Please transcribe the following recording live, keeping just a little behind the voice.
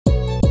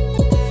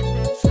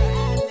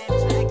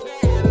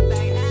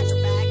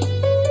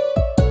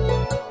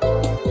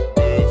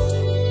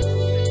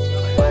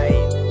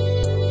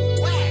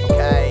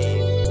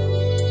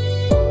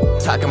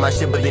my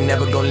shit, but they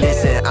never gon'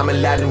 listen. I'm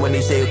Aladdin when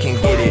they say you can't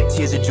get it.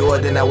 Tears of joy,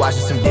 then I wash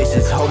some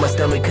dishes. Hold my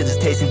stomach cause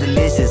it's tasting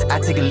delicious. I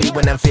take a leap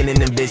when I'm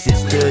feeling ambitious.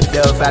 Stood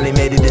up, finally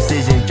made a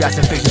decision. Drop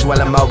some fictions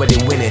while I'm already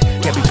winning.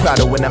 Can't be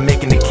prouder when I'm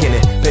making a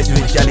killing. Best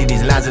with jelly,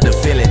 these lines are the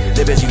feeling.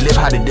 The best you live,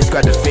 how to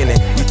describe the feeling.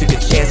 You took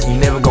a chance, you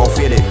never gon'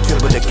 feel it.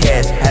 Triple the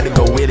cash, had to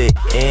go with it.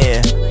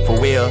 Yeah,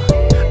 for real.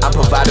 I'm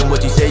providing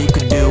what you say you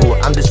could do.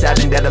 I'm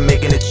deciding that I'm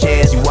making a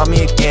chance. You want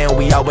me again,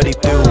 we already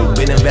through.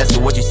 Been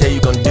invested, what you say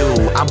you gon' do.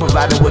 I'm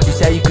providing what you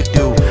say you could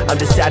do. I'm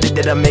deciding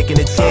that I'm making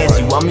a chance.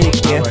 You want me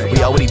again,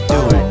 we already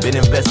through. Been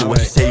invested, what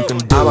you say you can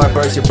do. I might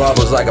burst your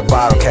bubbles like a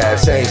bottle cap.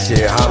 Same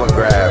shit, I'ma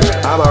grab.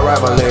 I might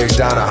write my lyrics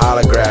down a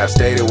holograph.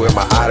 Stated with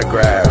my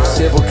autograph.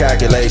 Simple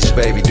calculations,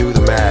 baby, do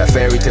the math.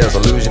 Fairy tales,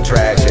 illusion,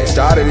 traction.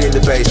 Started in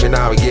the basement,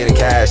 now we getting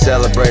cash.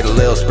 Celebrate a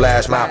little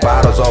splash. My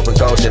bottles open,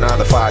 coaching on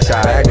the far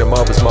shot. Magnum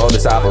opus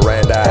modus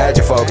operandi. Had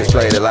your focus,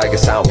 played it like a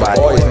soundbite.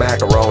 Boys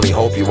macaroni,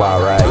 hope you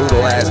alright.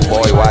 Little ass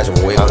boy, watch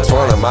him whip. I'm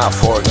twirling my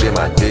fork, did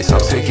my dish.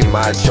 I'm picking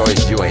my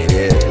choice, you ain't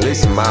it.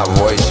 Listen my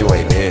voice, you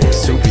ain't it.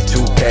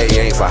 Soupy2k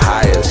ain't for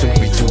hire.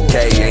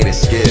 Soupy2k ain't a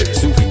skip.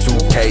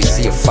 Soupy2k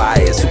see a fire.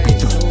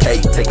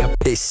 Soupy2k take a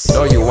piss.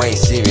 No, you ain't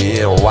seen me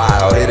in a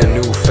while. Hit a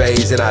new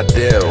phase and I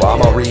deal. All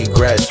my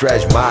regrets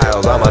stretch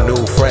miles. All my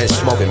new friends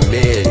smoking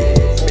mid.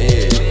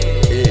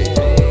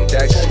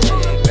 That shit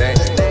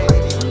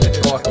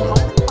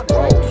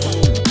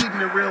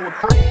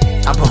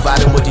I'm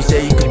providing what you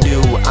say you could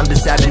do. I'm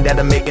deciding that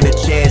I'm making a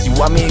chance. You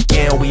want me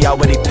again, we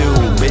already through.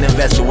 Been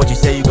invested, what you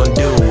say you gon'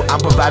 do. I'm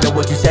providing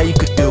what you say you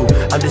could do.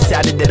 I'm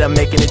deciding that I'm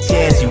making a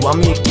chance. You want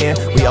me again,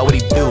 we already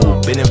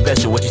through. Been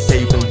invested, what you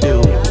say you can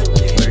do.